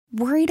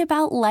Worried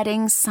about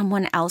letting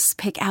someone else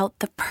pick out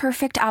the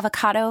perfect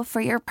avocado for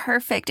your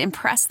perfect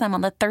impress them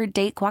on the third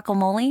date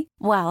guacamole?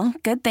 Well,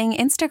 good thing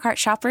Instacart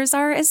shoppers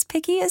are as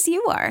picky as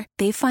you are.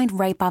 They find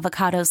ripe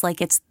avocados like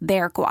it's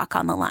their guac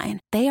on the line.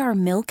 They are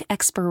milk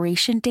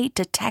expiration date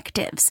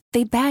detectives.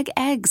 They bag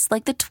eggs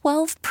like the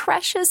 12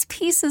 precious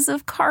pieces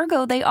of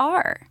cargo they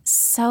are.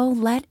 So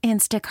let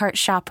Instacart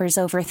shoppers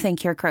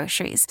overthink your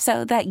groceries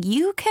so that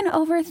you can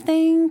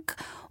overthink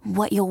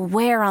what you'll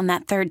wear on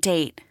that third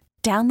date.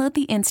 Download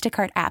the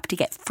Instacart app to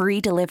get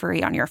free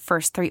delivery on your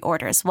first 3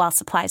 orders while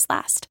supplies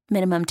last.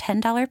 Minimum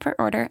 $10 per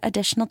order.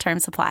 Additional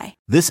terms apply.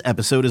 This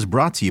episode is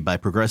brought to you by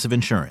Progressive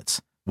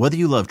Insurance. Whether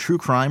you love true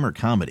crime or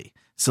comedy,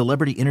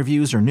 celebrity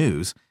interviews or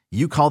news,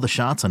 you call the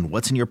shots on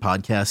what's in your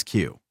podcast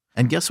queue.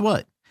 And guess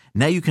what?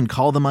 Now you can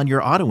call them on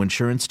your auto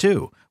insurance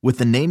too with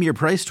the Name Your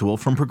Price tool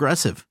from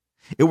Progressive.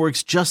 It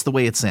works just the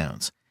way it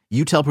sounds.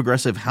 You tell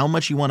Progressive how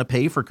much you want to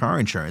pay for car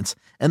insurance,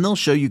 and they'll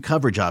show you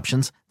coverage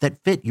options that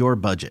fit your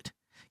budget.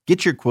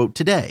 Get your quote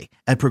today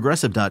at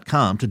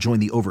Progressive.com to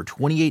join the over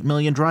 28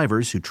 million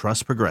drivers who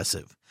trust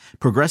Progressive.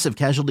 Progressive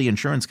Casualty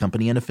Insurance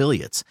Company and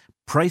Affiliates.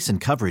 Price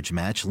and coverage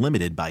match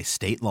limited by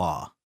state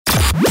law.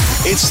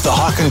 It's the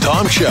Hawk and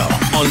Tom Show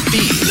on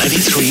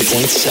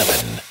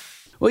B93.7.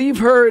 Well, you've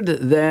heard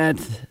that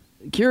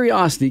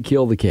curiosity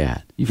killed the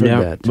cat. You've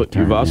heard that. But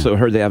you've also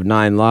heard they have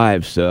 9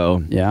 lives,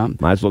 so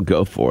might as well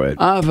go for it.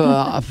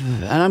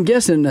 And I'm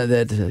guessing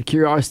that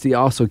curiosity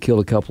also killed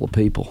a couple of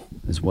people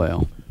as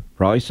well.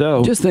 Probably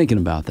so. Just thinking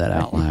about that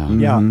out loud.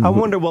 Yeah, I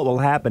wonder what will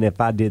happen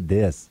if I did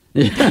this.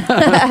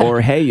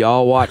 Or, hey,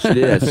 y'all, watch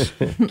this.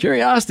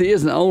 Curiosity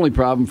isn't the only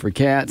problem for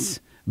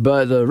cats,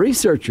 but the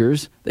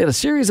researchers, they had a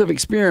series of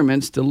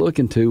experiments to look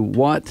into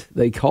what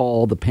they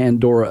call the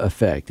Pandora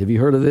effect. Have you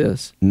heard of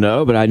this?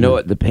 No, but I know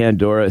what the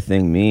Pandora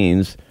thing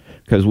means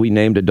because we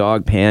named a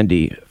dog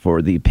Pandy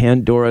for the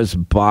Pandora's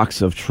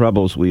box of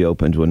troubles we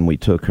opened when we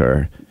took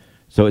her.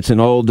 So it's an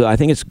old, I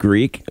think it's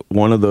Greek,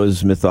 one of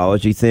those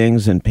mythology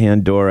things, and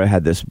Pandora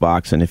had this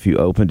box, and if you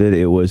opened it,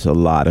 it was a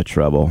lot of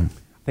trouble.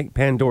 I think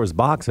Pandora's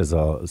Box is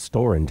a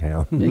store in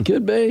town. It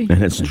could be.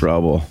 And it's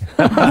trouble.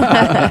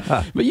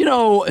 But, you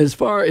know, as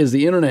far as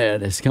the internet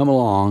has come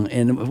along,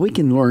 and we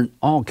can learn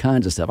all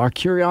kinds of stuff. Our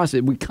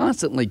curiosity, we're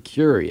constantly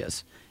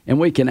curious, and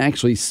we can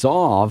actually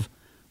solve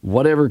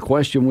whatever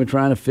question we're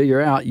trying to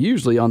figure out,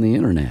 usually on the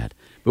internet.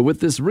 But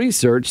with this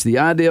research, the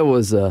idea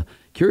was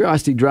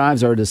curiosity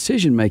drives our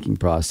decision-making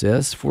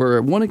process.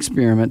 For one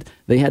experiment,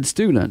 they had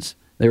students.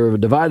 They were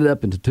divided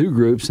up into 2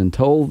 groups and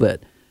told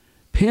that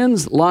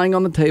pens lying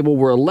on the table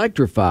were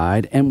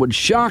electrified and would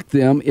shock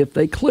them if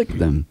they clicked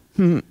them,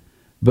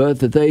 but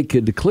that they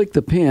could click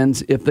the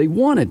pens if they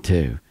wanted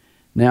to.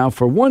 Now,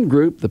 for one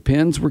group, the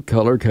pens were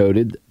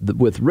color-coded,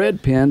 with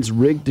red pens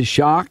rigged to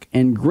shock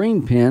and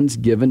green pens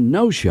given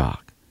no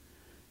shock.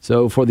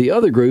 So for the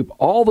other group,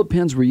 all the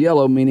pens were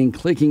yellow, meaning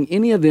clicking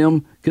any of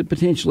them could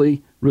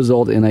potentially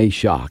result in a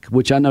shock,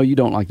 which I know you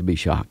don't like to be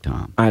shocked,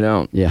 Tom. I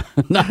don't. Yeah.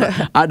 No,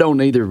 I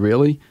don't either,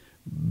 really.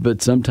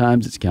 But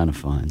sometimes it's kind of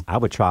fun. I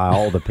would try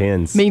all the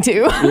pens. Me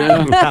too.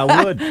 Yeah.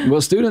 I would. Well,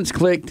 students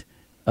clicked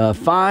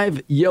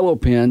 5 yellow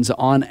pens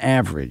on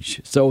average.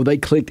 So they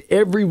clicked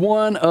every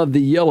one of the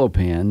yellow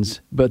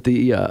pens, but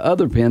the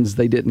other pens,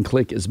 they didn't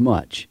click as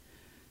much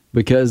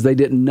because they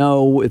didn't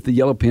know if the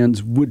yellow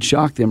pens would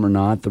shock them or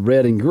not. The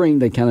red and green,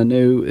 they kind of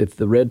knew if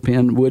the red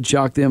pen would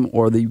shock them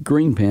or the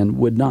green pen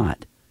would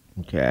not.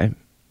 Okay.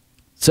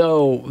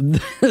 So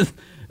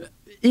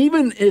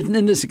even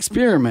in this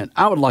experiment,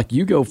 I would like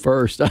you go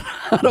first.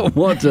 I don't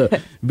want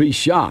to be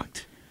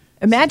shocked.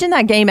 Imagine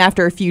that game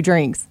after a few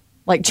drinks,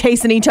 like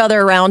chasing each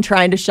other around,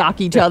 trying to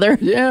shock each other.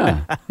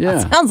 Yeah.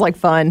 Sounds like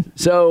fun.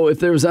 So if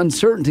there was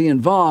uncertainty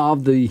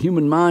involved, the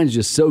human mind's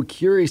just so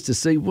curious to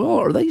see, well,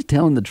 are they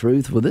telling the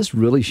truth? Will this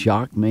really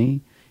shock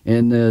me?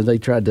 And they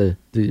tried to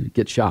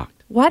get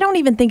shocked. Well, I don't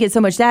even think it's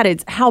so much that.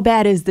 It's how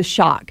bad is the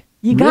shock?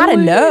 You got to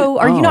Really? know.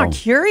 Are you Oh. not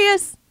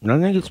curious? I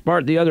think it's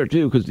part of the other,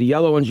 too, because the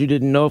yellow ones, you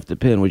didn't know if the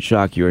pen would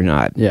shock you or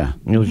not. Yeah.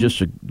 It was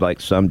just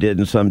like some did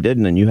and some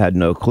didn't, and you had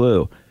no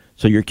clue.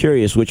 So you're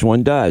curious which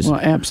one does.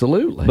 Well,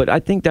 absolutely. But I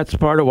think that's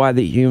part of why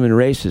the human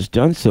race has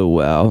done so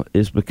well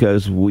is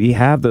because we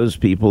have those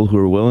people who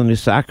are willing to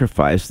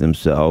sacrifice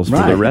themselves for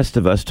Right. the rest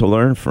of us to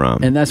learn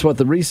from. And that's what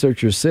the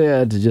researchers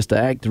said, to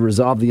act to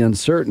resolve the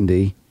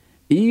uncertainty.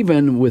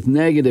 Even with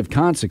negative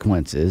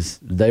consequences,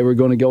 they were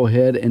going to go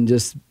ahead and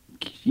just,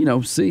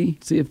 see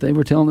if they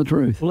were telling the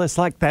truth. Well, it's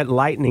like that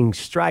lightning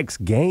strikes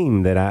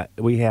game that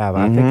we have,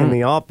 I think, in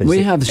the office.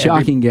 We have the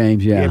shocking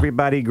games, yeah.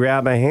 Everybody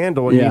grab a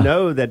handle, and Yeah. you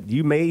know that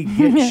you may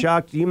get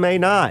shocked, you may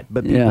not,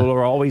 but people Yeah.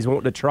 are always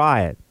wanting to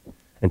try it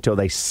until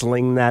they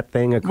sling that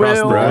thing across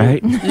the room.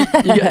 Right.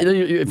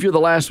 If you're the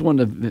last one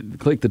to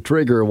click the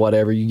trigger or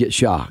whatever, you get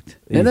shocked.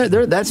 And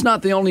that's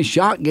not the only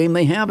shock game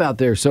they have out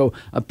there. So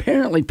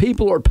apparently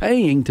people are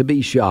paying to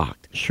be shocked.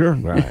 Sure.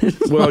 Right.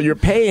 Well, you're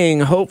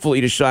paying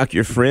hopefully to shock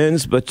your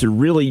friends, but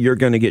you're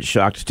going to get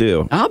shocked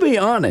too. I'll be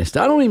honest.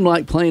 I don't even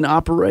like playing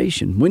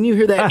Operation. When you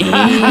hear that,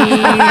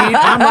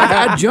 I'm like,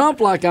 I jump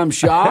like I'm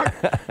shocked.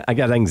 I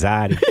got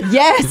anxiety.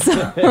 Yes.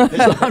 So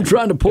I'm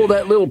trying to pull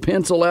that little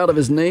pencil out of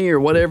his knee or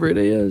whatever it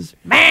is.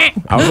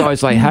 I was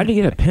always like, how did he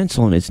get a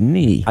pencil in his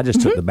knee? I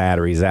just took the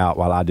batteries out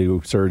while I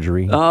do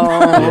surgery.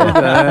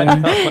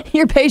 Oh,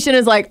 Your patient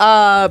is like,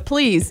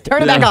 please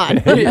turn it back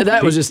on. yeah,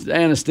 that was just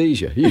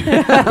anesthesia.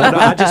 No,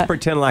 I just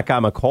pretend like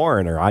I'm a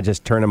coroner. I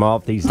just turn him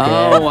off. He's dead.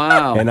 Oh,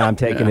 wow. And I'm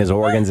taking his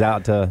organs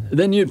out to.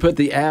 Then you'd put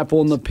the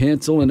apple and the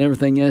pencil and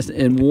everything else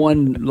in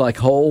one like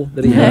hole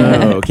that he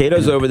had. Oh,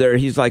 Cato's over there.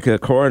 He's like a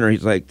coroner.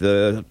 He's like,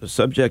 the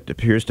subject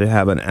appears to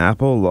have an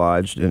apple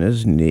lodged in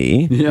his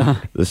knee.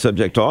 Yeah. The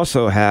subject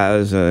also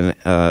has an,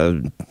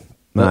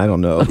 I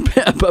don't know.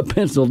 A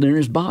pencil near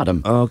his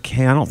bottom.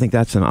 Okay, I don't think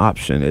that's an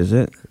option, is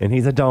it? And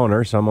he's a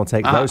donor, so I'm going to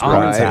take those All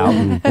parts right. out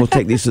and We'll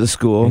take these to the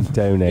school.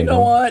 donate You know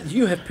them. what?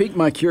 You have piqued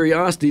my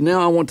curiosity.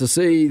 Now I want to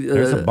see.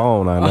 There's a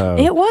bone, I know.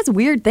 It was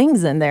weird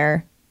things in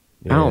there.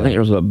 I don't think there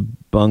was a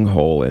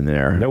bunghole in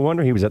there. No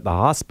wonder he was at the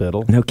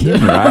hospital. No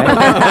kidding,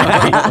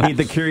 right?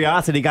 The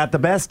curiosity got the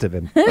best of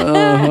him.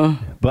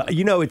 But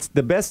it's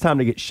the best time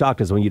to get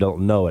shocked is when you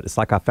don't know it. It's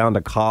like I found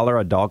a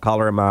dog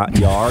collar in my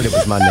yard. It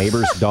was my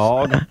neighbor's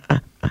dog.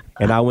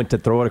 And I went to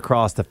throw it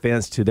across the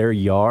fence to their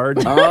yard.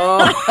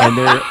 And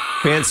their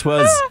fence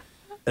was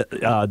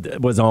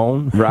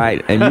on.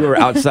 Right, and you were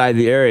outside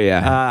the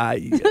area.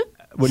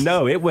 Well,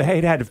 no, it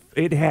had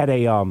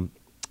a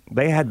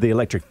they had the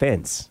electric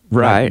fence.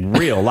 Right.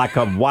 Like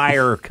a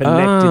wire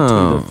connected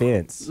to the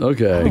fence.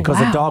 Okay. Because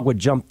the dog would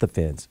jump the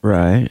fence.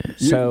 Right.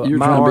 So You're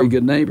my trying to be a arm-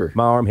 good neighbor.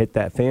 My arm hit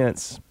that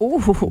fence. Ooh.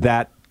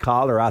 That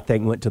collar, I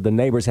think, went to the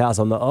neighbor's house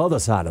on the other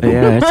side of it.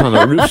 Yeah, it's on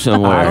the roof I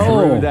somewhere.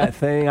 threw that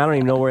thing. I don't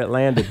even know where it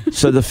landed.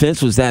 So the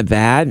fence was that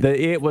bad?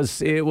 They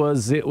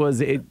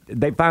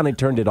finally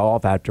turned it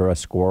off after a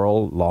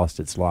squirrel lost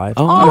its life.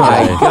 Oh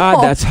my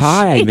God, that's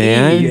high,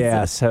 man.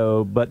 Yeah,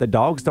 but the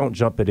dogs don't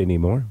jump it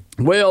anymore.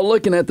 Well,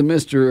 looking at the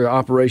Mr.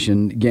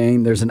 Operation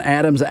game, there's an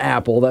Adam's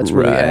apple. That's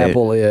where the Right.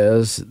 apple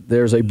is.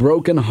 There's a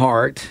broken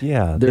heart.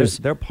 Yeah, There's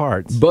they're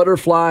parts.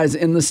 butterflies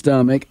in the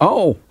stomach.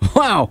 Oh,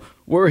 wow.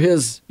 Where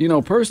his,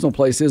 personal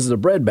place is a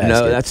bread basket.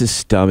 No, that's his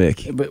stomach.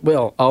 But,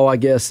 I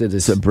guess it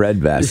is. It's a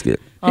bread basket.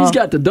 He's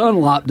got the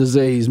Dunlop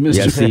disease, Mr.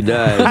 Yes, he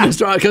does.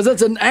 Mr. Because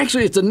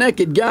it's a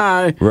naked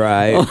guy.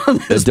 Right. on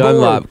The this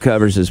Dunlop board.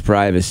 covers his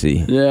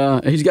privacy.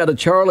 Yeah, he's got a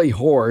Charlie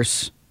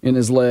horse in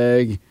his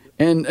leg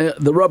and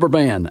the rubber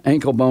band,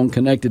 ankle bone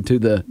connected to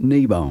the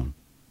knee bone,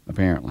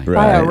 apparently.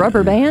 Right. By a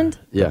rubber band?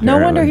 Yeah. No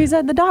wonder Apparently. he's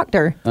at the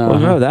doctor. Well,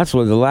 no, that's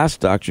what the last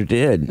doctor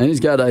did. And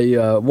he's got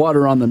a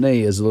water on the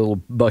knee as a little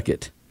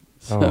bucket.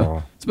 So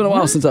Oh. it's been a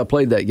while since I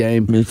played that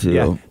game. Me too.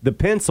 Yeah, the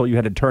pencil, you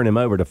had to turn him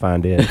over to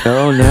find it.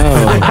 Oh,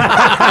 no.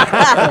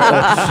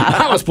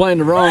 I was playing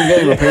the wrong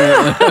game,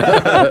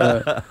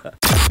 apparently.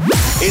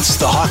 It's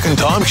the Hawk and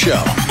Tom Show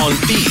on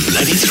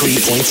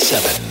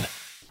B93.7.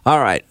 All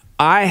right.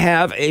 I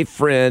have a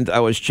friend I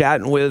was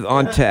chatting with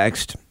on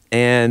text,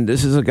 and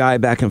this is a guy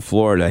back in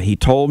Florida. He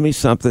told me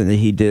something that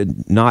he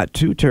did not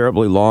too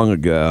terribly long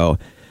ago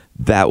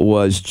that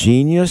was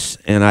genius,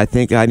 and I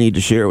think I need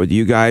to share it with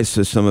you guys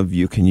so some of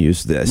you can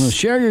use this. Well,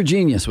 share your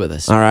genius with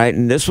us. All right,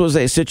 and this was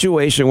a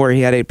situation where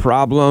he had a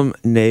problem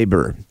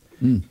neighbor.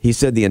 He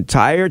said the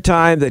entire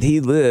time that he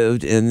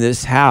lived in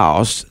this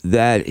house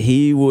that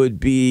he would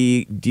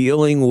be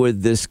dealing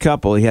with this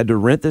couple. He had to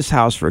rent this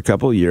house for a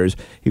couple of years.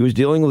 He was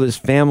dealing with this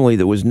family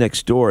that was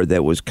next door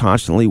that was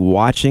constantly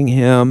watching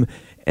him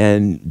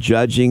and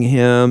judging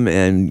him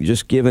and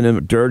just giving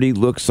him dirty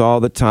looks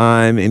all the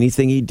time.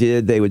 Anything he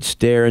did, they would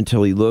stare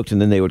until he looked, and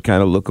then they would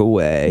kind of look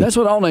away. That's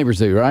what all neighbors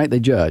do, right? They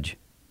judge.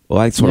 Well,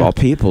 that's what all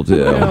people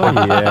do.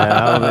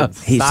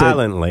 He said-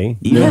 Silently.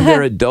 Even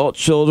their adult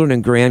children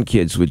and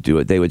grandkids would do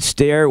it. They would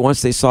stare.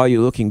 Once they saw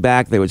you looking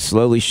back, they would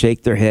slowly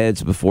shake their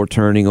heads before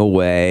turning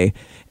away.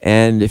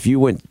 And if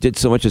you did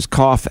so much as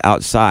cough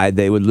outside,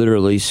 they would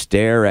literally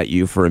stare at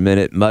you for a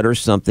minute, mutter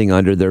something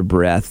under their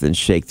breath, and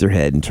shake their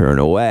head and turn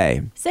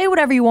away. Say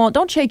whatever you want.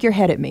 Don't shake your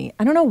head at me.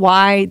 I don't know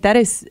why. That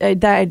is,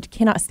 that I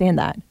cannot stand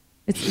that.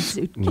 It's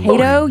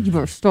Cato, you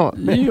better stop.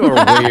 You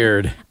are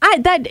weird.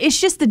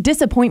 It's just the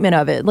disappointment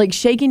of it. Like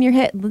shaking your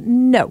head.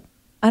 No,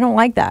 I don't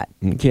like that.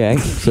 Okay?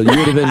 So you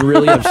would have been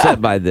really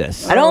upset by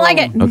this. I don't like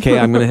it. Okay,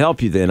 I'm going to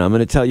help you then. I'm going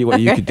to tell you what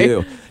you could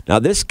do. Now,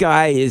 this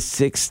guy is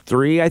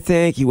 6'3", I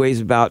think. He weighs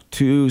about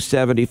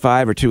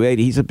 275 or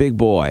 280. He's a big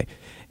boy.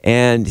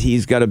 And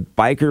he's got a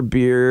biker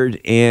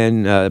beard,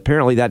 and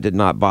apparently that did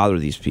not bother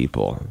these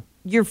people.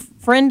 Your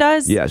friend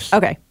does? Yes.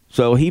 Okay.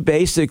 So he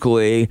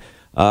basically...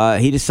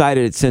 he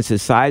decided since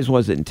his size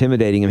wasn't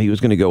intimidating him, he was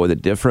going to go with a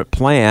different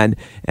plan,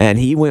 and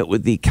he went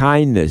with the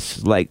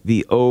kindness, like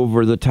the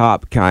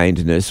over-the-top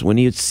kindness. When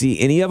he'd see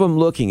any of them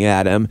looking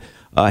at him,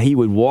 he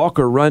would walk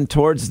or run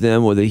towards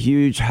them with a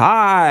huge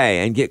hi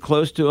and get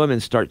close to them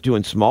and start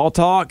doing small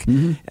talk.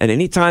 And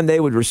anytime they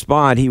would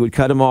respond, he would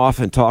cut them off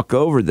and talk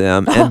over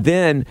them. And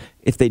then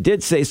if they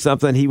did say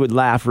something, he would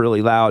laugh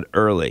really loud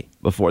early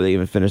before they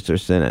even finished their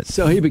sentence.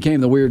 So he became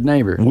the weird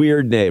neighbor.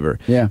 Weird neighbor.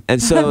 Yeah.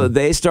 And so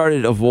they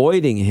started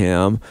avoiding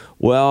him.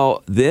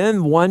 Well,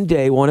 then one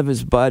day, one of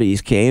his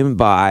buddies came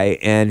by,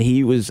 and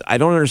I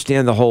don't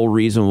understand the whole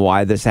reason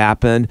why this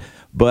happened,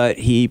 but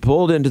he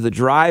pulled into the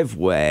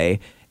driveway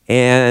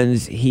and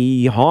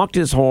he honked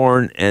his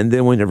horn, and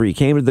then whenever he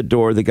came to the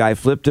door, the guy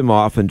flipped him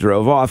off and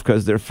drove off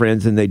because they're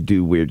friends and they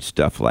do weird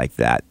stuff like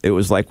that. It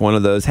was like one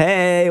of those,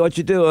 hey, what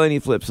you doing? He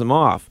flips him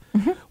off.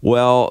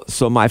 Well,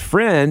 so my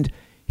friend,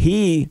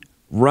 he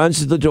runs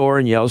to the door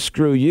and yells,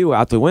 screw you,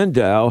 out the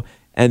window.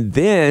 And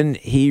then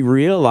he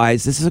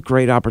realized this is a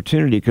great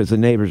opportunity because the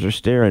neighbors are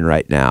staring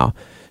right now.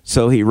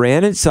 So he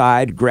ran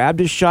inside, grabbed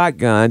his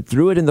shotgun,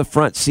 threw it in the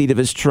front seat of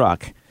his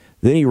truck.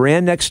 Then he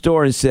ran next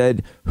door and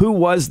said, who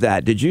was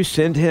that? Did you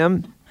send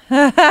him?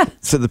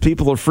 So the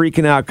people are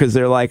freaking out because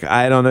they're like,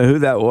 I don't know who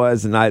that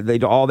was. And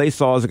all they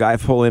saw was a guy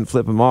pull in,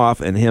 flip him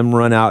off, and him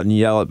run out and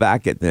yell it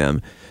back at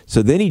them.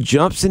 So then he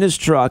jumps in his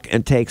truck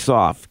and takes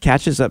off,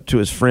 catches up to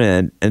his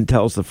friend, and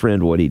tells the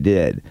friend what he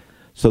did.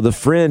 So the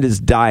friend is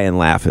dying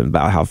laughing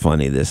about how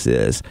funny this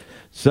is.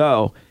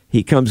 So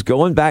he comes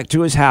going back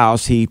to his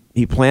house. He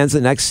plans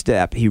the next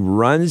step. He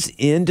runs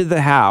into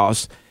the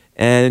house,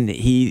 and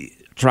he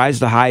tries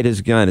to hide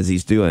his gun as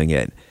he's doing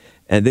it.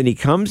 And then he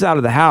comes out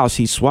of the house.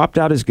 He swapped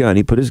out his gun.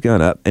 He put his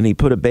gun up, and he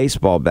put a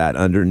baseball bat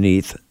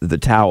underneath the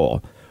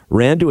towel.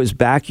 Ran to his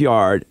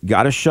backyard,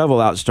 got a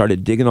shovel out,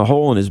 started digging a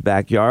hole in his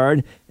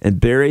backyard, and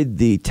buried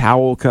the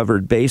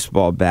towel-covered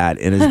baseball bat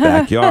in his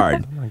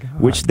backyard,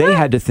 which they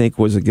had to think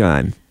was a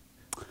gun.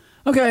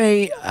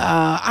 Okay,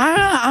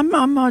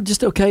 I'm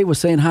just okay with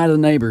saying hi to the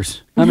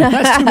neighbors. I mean,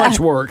 that's too much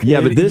work.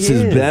 Yeah, but this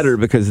is better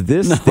because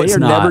they are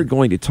never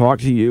going to talk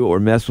to you or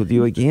mess with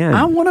you again.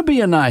 I want to be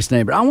a nice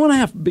neighbor. I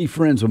want to be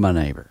friends with my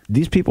neighbor.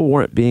 These people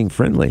weren't being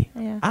friendly.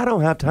 Yeah. I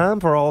don't have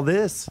time for all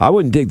this. I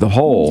wouldn't dig the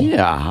hole.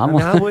 Yeah,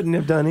 I wouldn't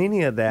have done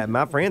any of that.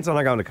 My friends are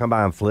not going to come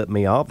by and flip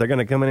me off. They're going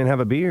to come in and have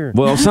a beer.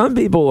 Well, some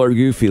people are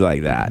goofy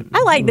like that.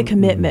 I like the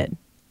commitment.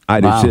 I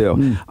do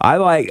too.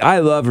 I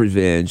love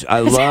revenge.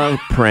 I love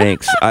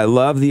pranks. I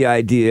love the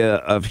idea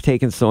of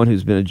taking someone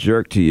who's been a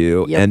jerk to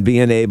you and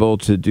being able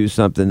to do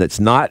something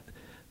that's not,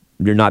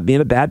 you're not being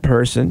a bad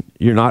person.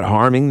 You're not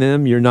harming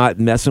them. You're not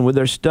messing with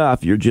their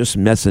stuff. You're just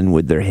messing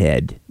with their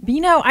head. But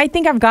I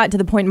think I've got to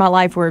the point in my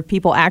life where if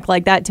people act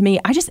like that to me,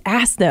 I just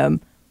ask them,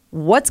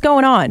 what's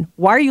going on?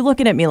 Why are you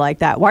looking at me like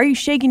that? Why are you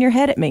shaking your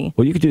head at me?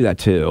 Well, you could do that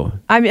too.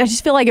 I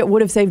just feel like it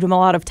would have saved him a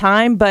lot of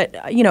time, but,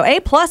 A+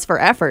 for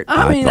effort.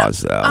 I thought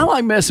so. I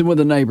like messing with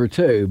a neighbor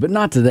too, but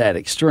not to that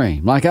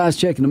extreme. Like I was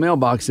checking the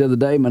mailbox the other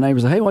day. My neighbor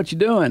said, hey, what you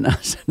doing? I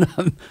said,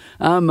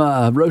 I'm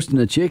roasting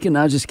a chicken.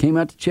 I just came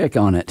out to check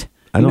on it.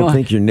 I don't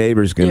think your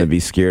neighbor's going to be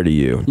scared of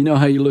you. You know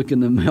how you look in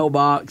the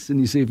mailbox and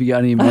you see if you got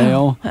any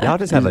mail? Y'all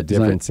just have a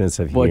different sense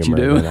of humor. What you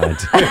doing? Than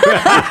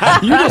I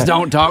do. You just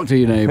don't talk to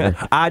your neighbor.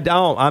 I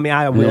don't. I mean,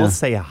 I will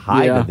say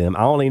hi to them.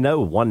 I only know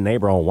one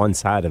neighbor on one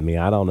side of me.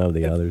 I don't know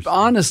the others.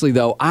 Honestly,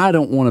 though, I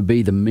don't want to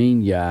be the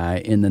mean guy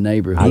in the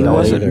neighborhood. He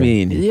wasn't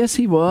mean. Yes,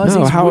 he was.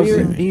 No, how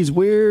weird. was he? He's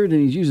weird,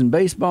 and he's using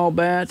baseball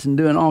bats and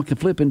doing all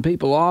flipping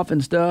people off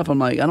and stuff. I'm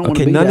like, I don't want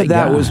to be none that of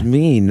that guy. was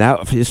mean.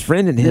 Now, his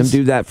friend and him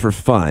do that for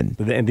fun.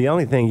 And the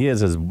only thing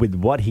is with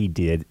what he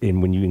did,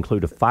 and when you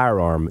include a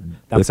firearm,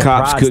 the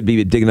cops could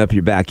be digging up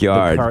your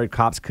backyard. The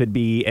cops could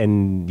be,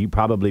 and you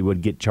probably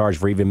would get charged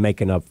for even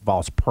making a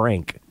false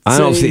prank. I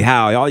don't see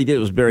how. All he did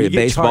was bury a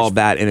baseball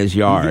bat in his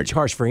yard. You get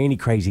charged for any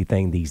crazy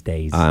thing these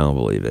days. I don't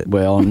believe it.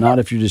 Well, not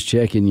if you're just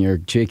checking your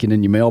chicken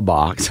in your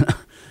mailbox.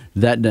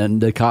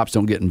 The cops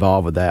don't get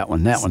involved with that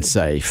one. That one's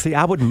safe. See,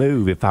 I would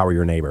move if I were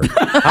your neighbor.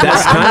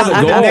 That's kind of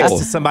the goal. Next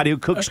to somebody who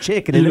cooks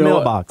chicken in the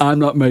mailbox. I'm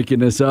not making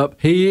this up.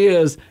 He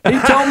is. He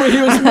told me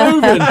he was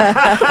moving.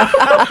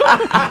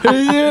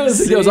 He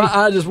is. He goes,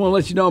 I just want to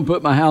let you know I'm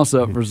putting my house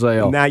up for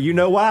sale. Now you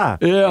know why.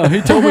 Yeah,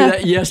 he told me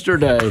that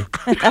yesterday.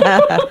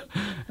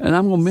 And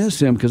I'm going to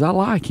miss him because I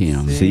like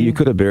him. See, you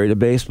could have buried a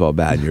baseball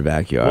bat in your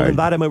backyard. We'll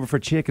invite him over for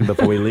chicken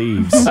before he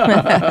leaves.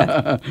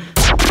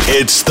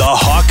 It's the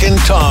Hawk and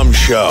Tom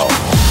Show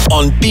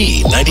on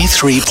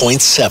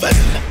B93.7.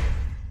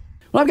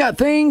 Well, I've got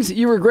things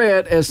you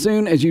regret as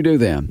soon as you do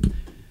them.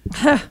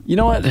 You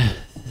know what?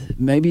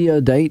 Maybe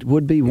a date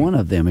would be one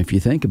of them if you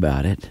think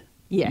about it.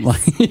 Yes.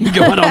 Like, you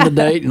go out on the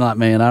date and you're like,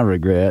 man, I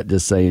regret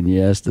just saying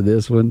yes to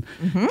this one.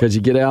 Because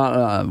you get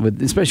out,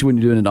 especially when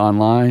you're doing it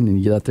online and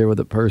you get out there with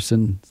a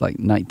person. It's like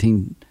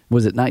 19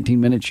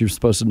 minutes you're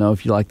supposed to know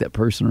if you like that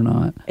person or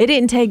not? It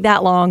didn't take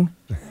that long.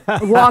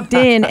 I walked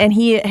in and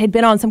he had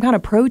been on some kind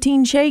of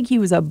protein shake. He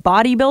was a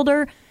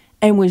bodybuilder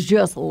and was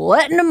just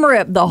letting him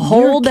rip the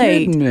whole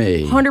date. Kidding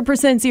me.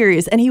 100%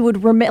 serious. And he would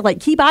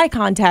keep eye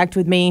contact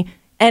with me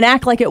and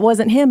act like it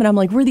wasn't him. And I'm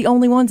like, we're the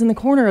only ones in the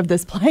corner of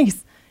this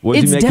place. Was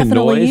it's he making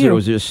definitely noise you. or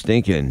was he just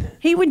stinking?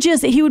 He would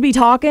be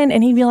talking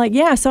and he'd be like,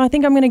 yeah, so I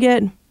think I'm going to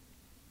get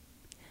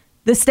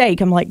the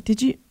steak. I'm like,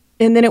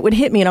 and then it would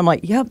hit me, and I'm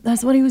like, "Yep,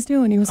 that's what he was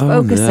doing. He was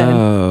focusing.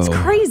 no. It's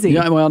crazy."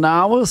 Yeah, well,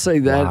 now I will say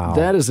that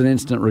that is an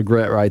instant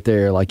regret right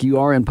there. Like you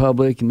are in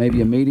public,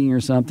 maybe a meeting or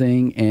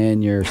something,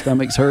 and your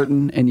stomach's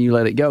hurting, and you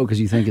let it go because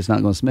you think it's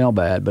not going to smell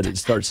bad, but it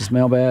starts to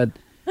smell bad,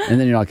 and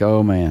then you're like,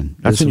 "Oh man!"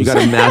 That's when you got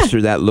to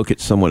master that. Look at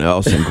someone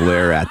else and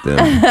glare at them,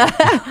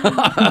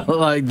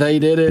 like they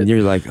did it. and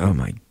you're like, "Oh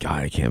my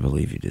God, I can't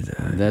believe you did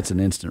that." That's an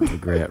instant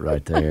regret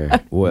right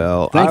there.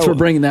 Well, Thanks for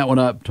bringing that one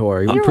up,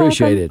 Tori. We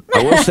appreciate it.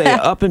 I will say,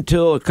 up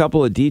until a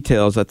couple of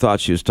details, I thought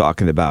she was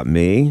talking about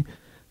me,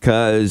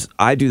 because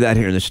I do that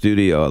here in the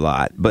studio a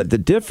lot. But the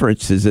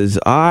difference is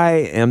I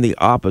am the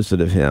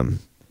opposite of him.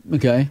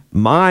 Okay.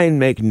 Mine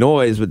make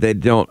noise, but they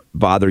don't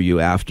bother you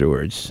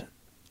afterwards.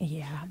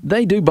 Yeah.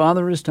 They do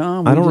bother us,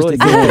 Tom. I We don't just really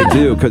ignore think they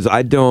them. do, because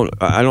I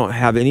don't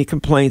have any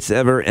complaints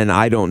ever, and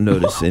I don't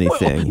notice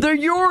anything. They're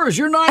yours.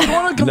 You're not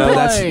going to complain. No,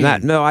 that's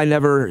not. No, I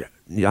never.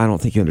 I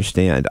don't think you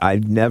understand. I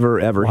never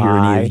ever hear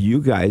Why? any of you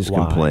guys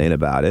Why? complain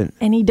about it.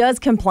 And he does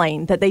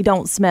complain that they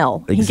don't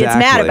smell. He gets Exactly.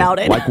 mad about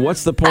it. Like,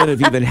 what's the point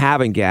of even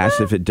having gas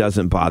if it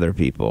doesn't bother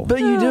people? But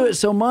you do it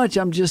so much,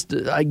 I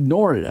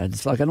ignore it.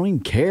 It's like I don't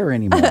even care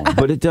anymore.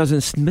 But it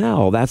doesn't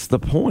smell. That's the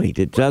point.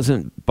 It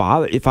doesn't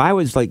bother. If I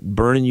was like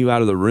burning you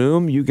out of the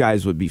room, you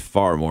guys would be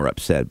far more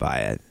upset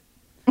by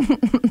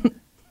it.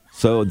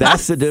 So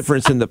that's the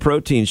difference in the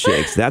protein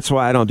shakes. That's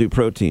why I don't do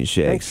protein Thanks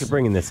shakes. for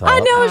bringing this up. I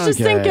know. I was just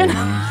thinking.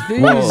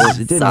 Well, it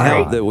didn't Sorry.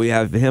 help that we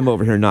have him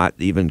over here not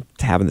even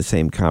having the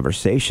same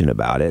conversation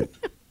about it.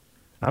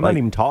 I'm not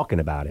even talking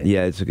about it.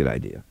 Yeah, it's a good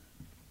idea.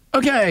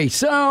 Okay,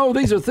 so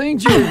these are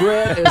things you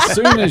regret as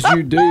soon as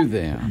you do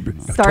them.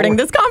 Starting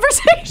this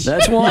conversation.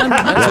 That's one.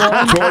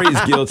 That's one.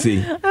 Tori's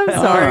guilty. I'm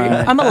sorry.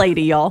 I'm a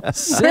lady, y'all.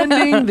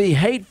 Sending the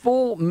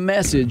hateful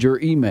message or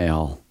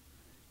email.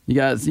 You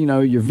guys,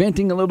 you're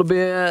venting a little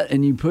bit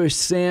and you push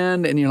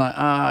send and you're like,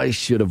 I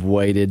should have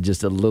waited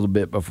just a little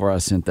bit before I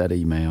sent that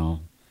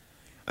email.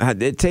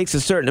 It takes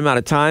a certain amount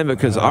of time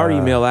because our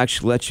email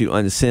actually lets you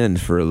unsend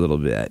for a little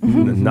bit.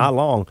 Not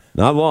long.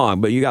 Not long,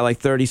 but you got like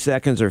 30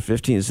 seconds or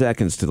 15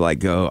 seconds to like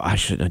go, I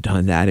shouldn't have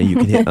done that, and you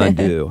can hit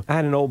undo. I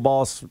had an old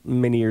boss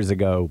many years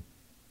ago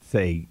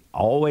say,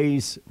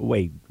 always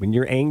wait. When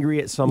you're angry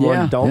at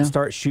someone, don't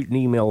start shooting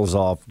emails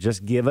off.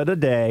 Just give it a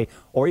day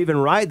or even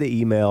write the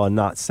email and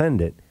not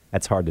send it.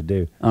 That's hard to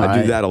do.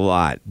 I do that a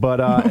lot. But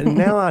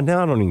now I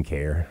don't even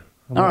care.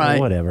 I'm All like, right.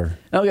 Whatever.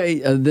 Okay,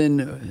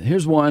 then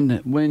here's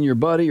one. When your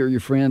buddy or your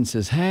friend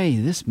says, hey,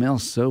 this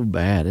smells so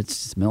bad. It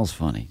smells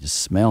funny. Just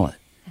smell it.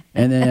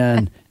 And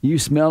then you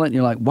smell it and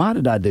you're like, why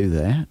did I do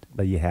that?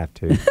 But you have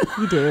to.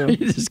 You do.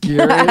 You're just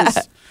curious.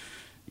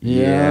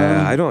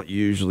 Yeah, I don't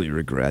usually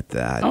regret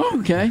that. Oh,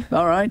 okay.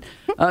 All right.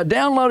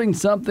 Downloading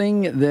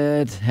something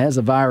that has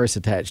a virus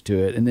attached to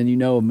it, and then you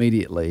know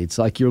immediately. It's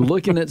like you're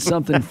looking at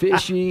something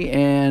fishy,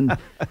 and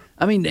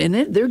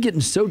they're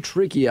getting so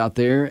tricky out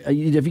there. Have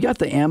you got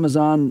the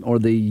Amazon or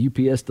the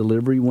UPS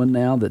delivery one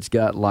now that's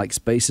got like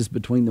spaces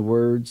between the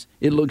words?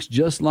 It looks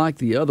just like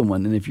the other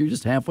one, and if you're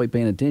just halfway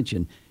paying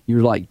attention,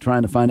 you're like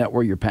trying to find out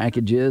where your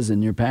package is,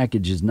 and your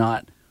package is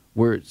not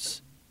where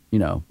it's.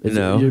 No.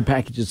 Your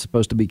package is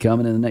supposed to be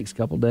coming in the next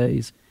couple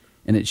days,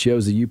 and it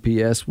shows the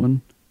UPS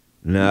one.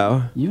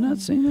 No. You not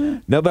seen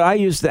that? No, but I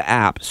use the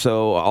app,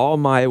 so all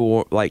my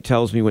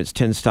tells me when it's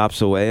 10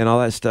 stops away and all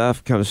that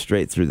stuff comes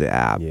straight through the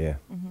app. Yeah.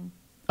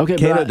 Okay,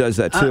 Kano does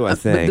that too, I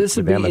think. But this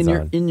would be with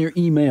Amazon. in your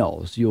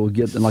emails. You'll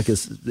get like a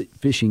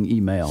phishing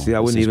email. See, I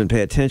wouldn't even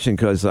pay attention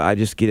because I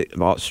just get it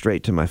all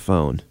straight to my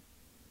phone.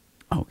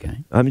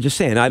 Okay. I'm just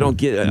saying, I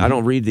don't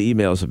read the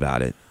emails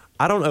about it.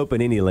 I don't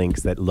open any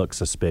links that look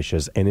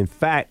suspicious. And in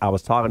fact, I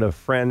was talking to a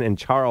friend in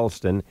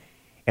Charleston,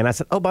 and I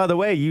said, oh, by the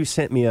way, you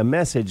sent me a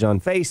message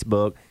on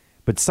Facebook,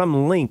 but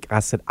some link.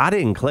 I said, I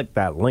didn't click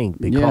that link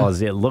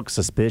because it looks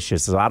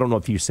suspicious. So I don't know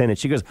if you sent it.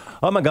 She goes,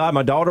 oh, my God,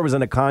 my daughter was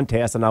in a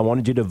contest, and I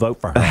wanted you to vote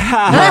for her.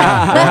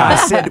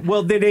 I said,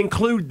 well, then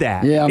include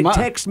that. Yeah,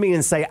 text me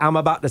and say, I'm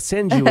about to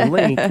send you a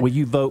link. Will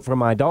you vote for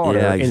my daughter?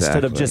 Yeah, Instead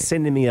of exactly. just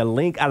sending me a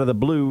link out of the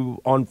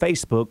blue on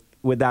Facebook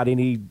without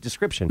any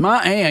description.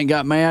 My aunt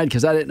got mad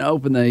because I didn't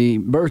open the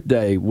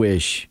birthday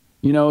wish.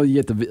 You know,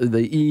 you get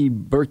the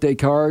birthday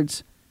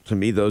cards. To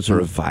me, those are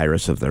a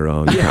virus of their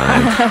own kind.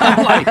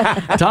 I'm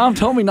like, Tom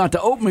told me not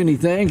to open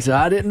anything, so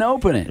I didn't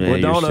open it. Yeah, Well,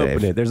 you're don't safe.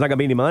 open it. There's not going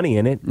to be any money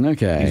in it.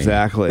 Okay.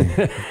 Exactly.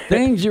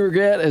 Things you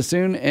regret as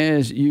soon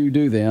as you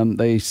do them.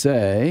 They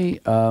say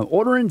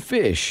ordering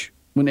fish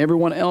when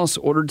everyone else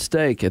ordered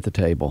steak at the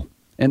table,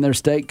 and their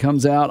steak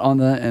comes out on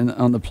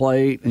the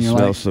plate, and you're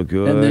Smells like, so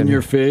good. and then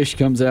your fish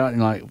comes out, and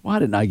you're like, why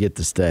didn't I get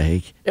the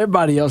steak?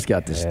 Everybody else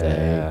got the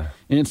steak.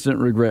 Instant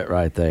regret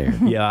right there.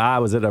 Yeah, I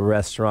was at a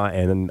restaurant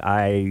and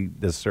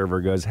the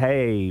server goes,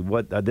 "Hey,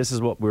 this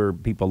is what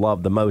people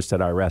love the most at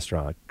our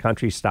restaurant,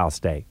 country style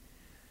steak."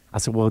 I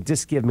said, "Well,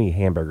 just give me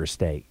hamburger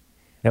steak."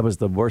 That was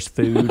the worst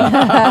food. My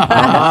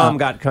mom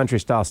got country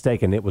style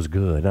steak and it was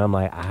good. And I'm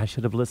like, I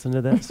should have listened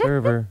to that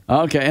server.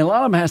 Okay, and a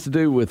lot of them has to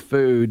do with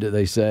food.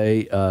 They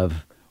say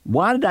of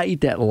why did I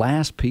eat that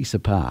last piece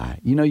of pie?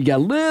 You know, you got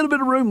a little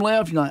bit of room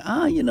left. You're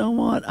like, you know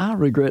what? I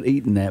regret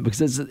eating that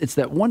because it's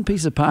that one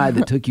piece of pie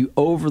that took you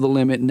over the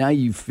limit. Now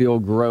you feel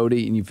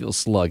grody and you feel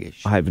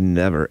sluggish. I've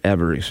never,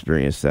 ever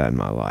experienced that in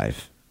my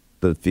life.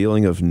 The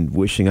feeling of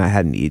wishing I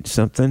hadn't eaten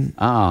something.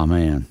 Oh,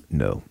 man.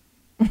 No.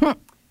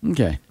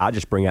 Okay. I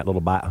just bring that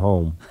little bite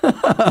home.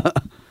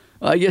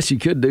 Well, I guess you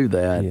could do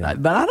that. Yeah.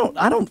 But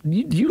I don't,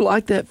 do you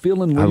like that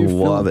feeling when I you're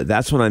love feeling it.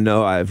 That's when I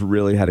know I've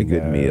really had a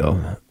good meal.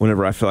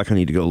 Whenever I feel like I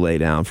need to go lay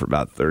down for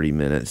about 30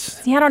 minutes.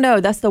 See, I don't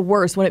know. That's the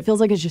worst when it feels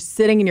like it's just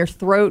sitting in your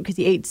throat because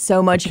you ate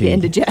so much you get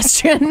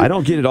indigestion. I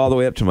don't get it all the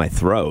way up to my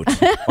throat.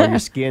 Or your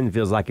skin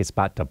feels like it's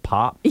about to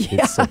pop.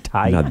 It's so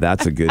tight. Now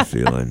that's a good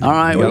feeling. All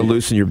right, You got to well-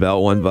 loosen your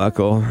belt one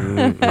buckle. All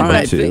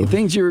right, two.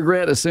 things you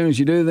regret as soon as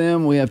you do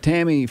them. We have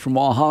Tammy from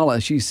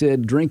Walhalla. She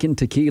said drinking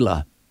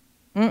tequila.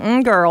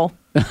 Girl.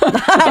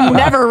 I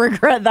never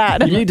regret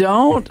that. You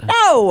don't?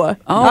 No.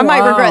 I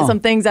might regret some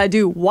things I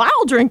do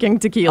while drinking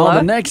tequila. Oh,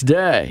 the next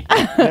day.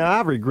 Now,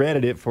 I've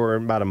regretted it for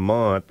about a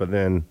month, but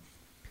then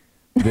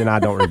I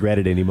don't regret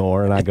it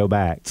anymore, and I go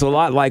back. It's a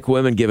lot like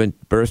women giving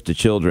birth to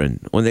children.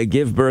 When they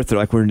give birth, they're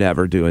like, we're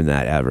never doing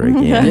that ever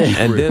again.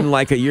 And then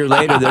like a year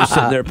later, they're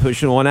sitting there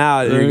pushing one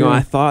out. And you're going,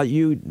 I thought did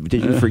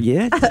you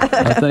forget?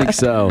 I think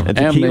so. And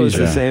tequila's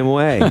the same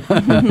way. All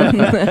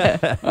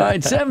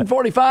right,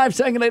 7:45,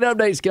 second date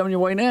updates coming your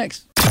way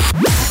next.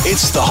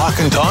 It's the Hawk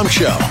and Tom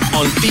Show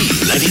on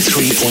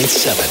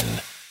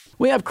B93.7.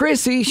 We have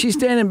Chrissy. She's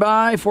standing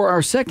by for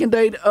our second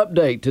date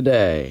update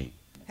today.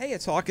 Hey,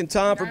 it's Hawk and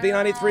Tom for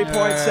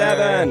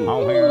B93.7.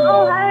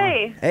 Oh,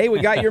 hey. Hey, we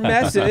got your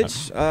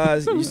message.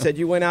 You said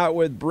you went out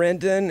with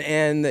Brendan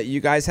and that you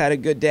guys had a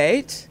good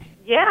date,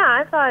 Yeah,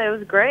 I thought it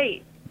was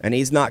great. and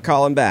he's not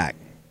calling back.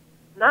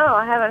 No,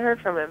 I haven't heard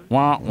from him.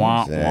 Wah,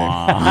 wah, Say.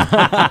 wah.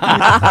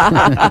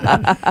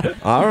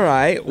 All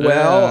right.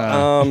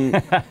 Well,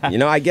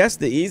 I guess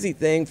the easy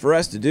thing for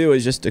us to do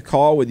is just to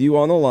call with you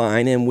on the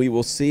line, and we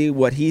will see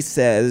what he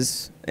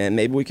says, and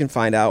maybe we can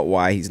find out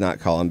why he's not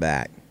calling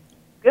back.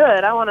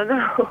 Good, I want to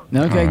know.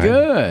 Okay,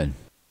 good.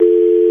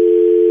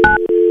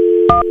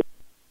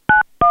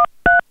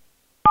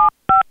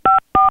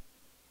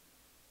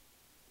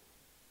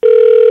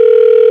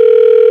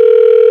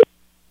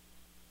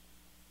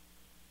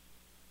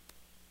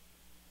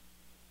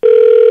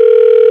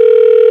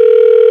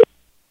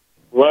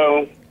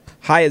 Hello.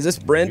 Hi, is this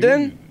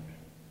Brendan?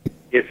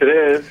 Yes, it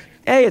is.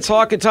 Hey, it's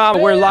Hawk and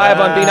Tom. We're live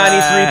on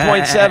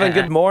B93.7.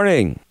 Good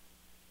morning.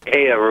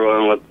 Hey,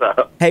 everyone. What's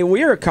up? Hey,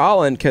 we are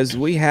calling because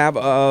we have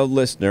a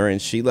listener,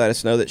 and she let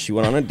us know that she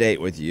went on a date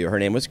with you. Her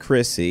name was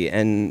Chrissy,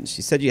 and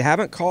she said you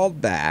haven't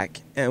called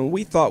back, and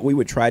we thought we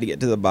would try to get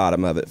to the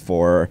bottom of it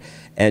for her,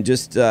 and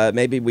just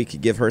maybe we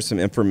could give her some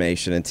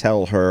information and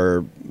tell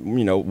her,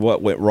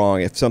 what went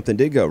wrong if something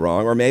did go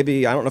wrong, or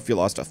maybe, I don't know if you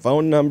lost a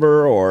phone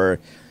number, or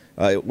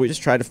we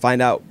just tried to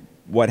find out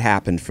what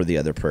happened for the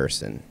other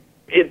person.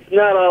 It's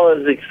not all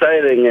as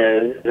exciting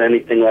as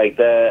anything like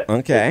that.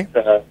 Okay.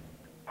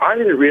 I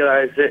didn't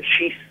realize that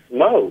she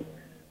smoked,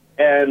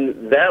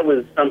 and that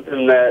was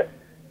something that,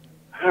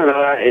 I don't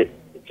know, it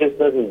just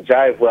doesn't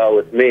jive well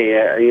with me.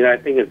 I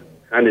think it's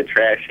kind of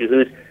trashy.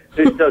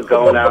 Who's still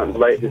going out and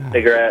lighting a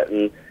cigarette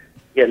and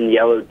getting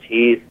yellow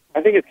teeth?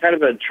 I think it's kind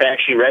of a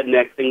trashy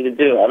redneck thing to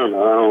do. I don't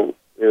know.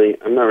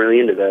 I'm not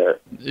really into that.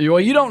 Well,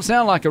 you don't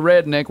sound like a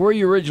redneck. Where are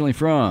you originally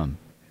from?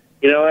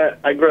 You know what?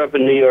 I grew up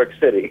in New York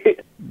City.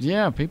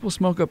 Yeah, people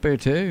smoke up there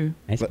too.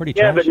 It's pretty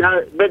Yeah, trashy.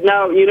 but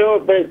now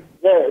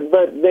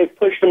but they've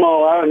pushed them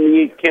all out, and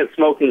you can't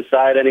smoke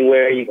inside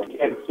anywhere. You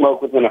can't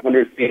smoke within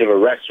 100 feet of a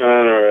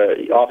restaurant or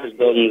office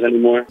buildings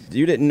anymore.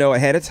 You didn't know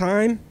ahead of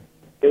time?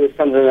 It was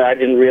something that I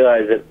didn't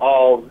realize at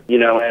all.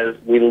 As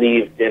we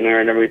leave dinner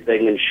and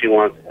everything, and she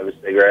wants to have a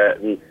cigarette,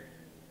 and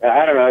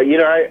I don't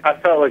know. I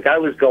felt like I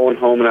was going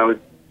home and I was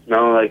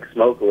smelling like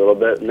smoke a little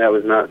bit, and that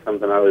was not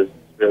something I was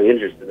really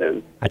interested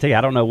in. I tell you,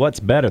 I don't know what's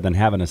better than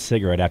having a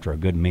cigarette after a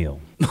good meal.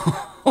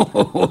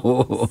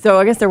 So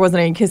I guess there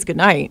wasn't any kiss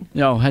goodnight.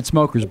 No, had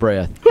smoker's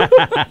breath.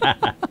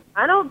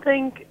 I don't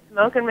think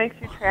smoking makes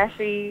you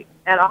trashy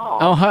at all.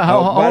 Oh,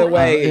 by the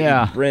way,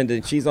 yeah.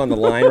 Brendan, she's on the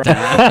line.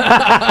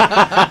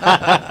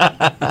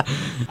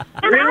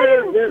 And I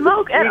didn't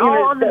smoke at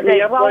all on the set me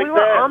date. up While like we were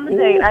that? on the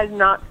date, I did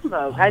not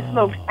smoke. I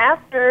smoked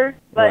after,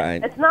 but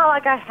Right. it's not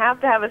like I have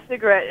to have a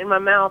cigarette in my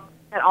mouth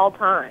at all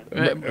times.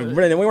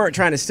 Brendan, we weren't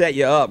trying to set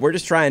you up. We're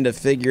just trying to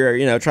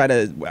try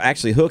to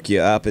actually hook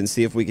you up and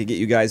see if we could get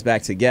you guys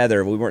back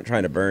together. We weren't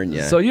trying to burn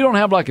you. So you don't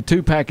have like a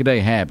 2-pack a day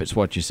habit, is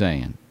what you're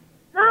saying?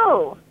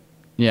 No.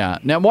 Yeah.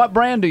 Now, what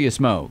brand do you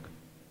smoke?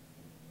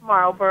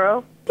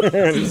 Marlboro.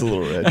 He's a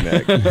little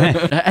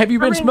redneck. Have you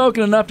been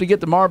smoking enough to get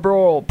the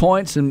Marlboro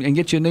points and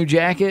get you a new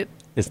jacket?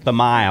 It's the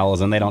miles,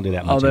 and they don't do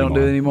that much Oh, they don't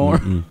do it anymore?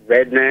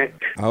 Redneck.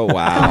 Oh,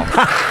 wow.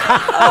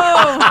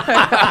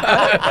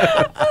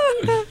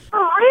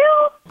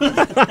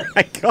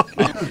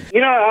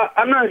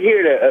 I'm not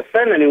here to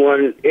offend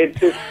anyone. It's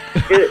just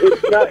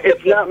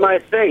it's not my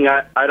thing.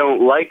 I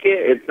don't like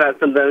it. It's not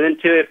something I'm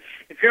into.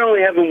 If you're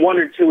only having one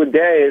or two a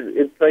day,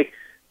 it's like,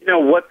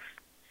 what's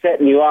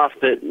setting you off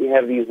that you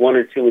have these 1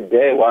 or 2 a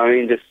day. Why don't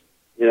you just,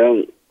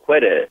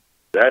 quit it?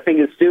 I think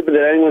it's stupid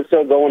that anyone's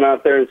still going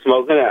out there and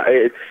smoking.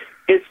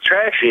 It's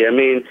trashy. I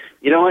mean,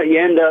 you know what? You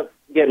end up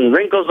getting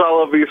wrinkles all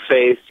over your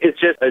face. It's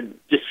just a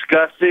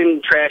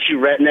disgusting, trashy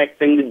redneck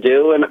thing to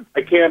do, and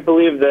I can't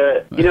believe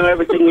that,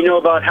 everything we know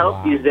about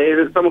health these days,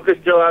 that someone could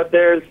still out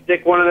there and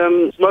stick one of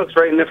them smokes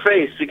right in their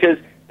face, because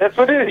that's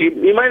what it is.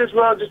 You might as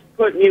well just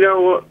put,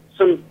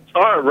 some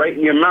tar right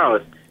in your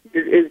mouth.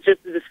 It's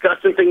just a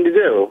disgusting thing to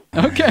do.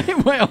 Okay,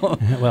 well.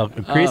 Well,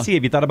 Chrissy,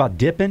 have you thought about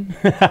dipping?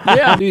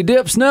 Yeah, do you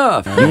dip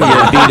snuff? You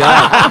get beat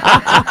up.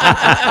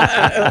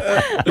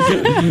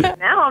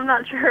 Now I'm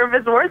not sure if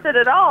it's worth it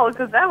at all,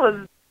 because that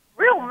was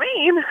real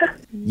mean.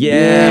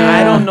 Yeah,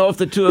 I don't know if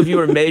the two of you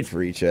are made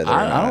for each other.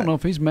 I don't know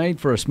if he's made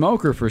for a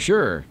smoker for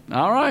sure.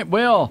 All right,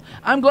 well,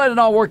 I'm glad it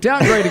all worked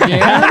out great again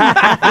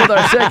with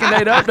our second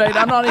date update.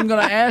 I'm not even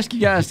going to ask you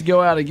guys to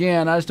go out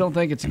again. I just don't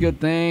think it's a good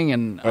thing.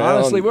 And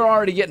honestly, we're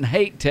already getting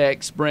hate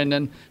texts,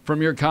 Brendan,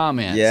 from your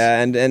comments.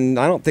 Yeah, and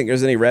I don't think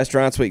there's any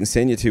restaurants we can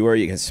send you to where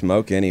you can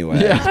smoke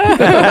anyway. Yeah.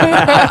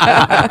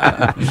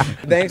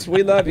 Thanks.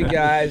 We love you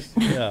guys.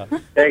 Yeah.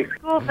 Thanks.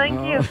 Cool,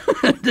 thank you.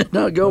 Did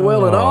not go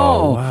well at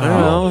all. Wow.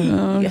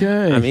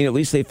 Okay. I mean, at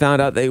least they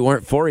found out they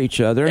weren't for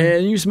each other.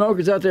 And you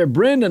smokers out there,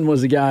 Brendan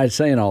was the guy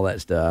saying all that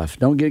stuff.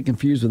 Don't get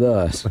confused with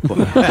us.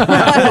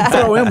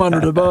 Throw him under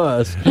the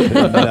bus.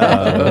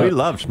 No, we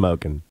love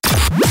smoking.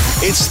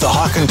 It's the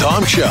Hawk and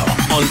Tom Show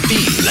on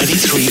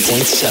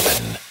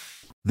B93.7.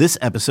 This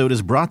episode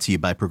is brought to you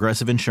by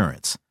Progressive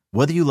Insurance.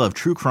 Whether you love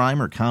true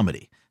crime or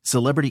comedy,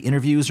 celebrity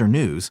interviews or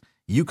news,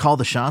 you call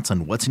the shots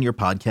on what's in your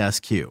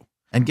podcast queue.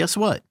 And guess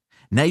what?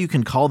 Now you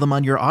can call them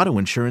on your auto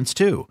insurance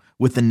too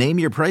with the Name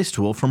Your Price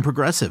tool from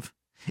Progressive.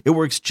 It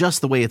works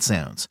just the way it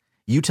sounds.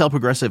 You tell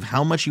Progressive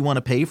how much you want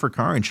to pay for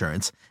car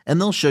insurance, and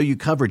they'll show you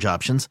coverage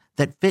options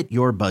that fit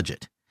your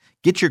budget.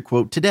 Get your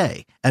quote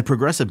today at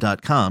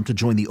Progressive.com to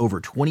join the over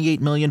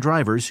 28 million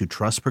drivers who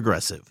trust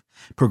Progressive.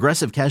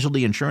 Progressive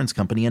Casualty Insurance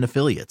Company and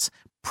Affiliates.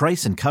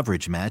 Price and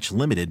coverage match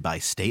limited by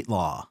state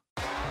law.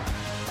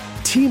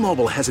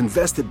 T-Mobile has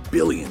invested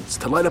billions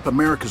to light up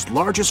America's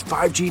largest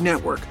 5G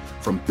network,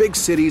 from big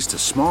cities to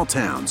small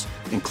towns,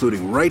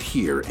 including right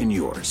here in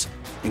yours.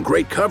 And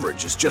great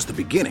coverage is just the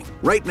beginning.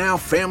 Right now,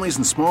 families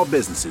and small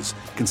businesses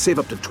can save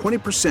up to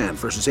 20%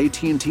 versus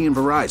AT&T and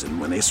Verizon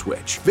when they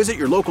switch. Visit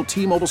your local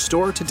T-Mobile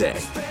store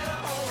today.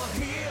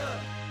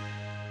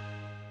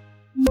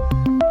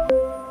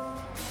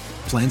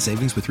 Plan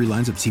savings with 3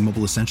 lines of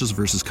T-Mobile Essentials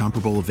versus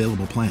comparable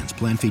available plans.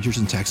 Plan features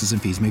and taxes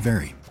and fees may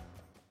vary.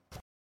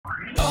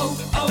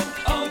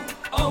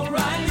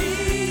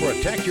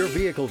 Protect your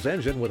vehicle's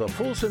engine with a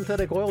full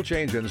synthetic oil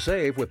change and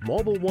save with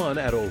Mobil 1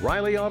 at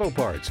O'Reilly Auto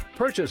Parts.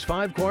 Purchase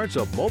 5 quarts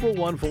of Mobil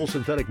 1 full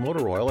synthetic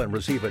motor oil and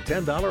receive a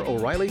 $10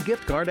 O'Reilly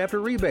gift card after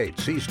rebate.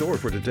 See store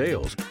for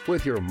details.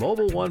 With your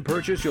Mobil 1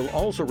 purchase, you'll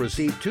also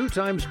receive 2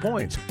 times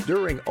points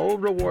during O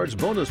Rewards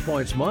Bonus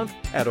Points Month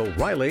at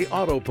O'Reilly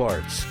Auto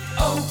Parts.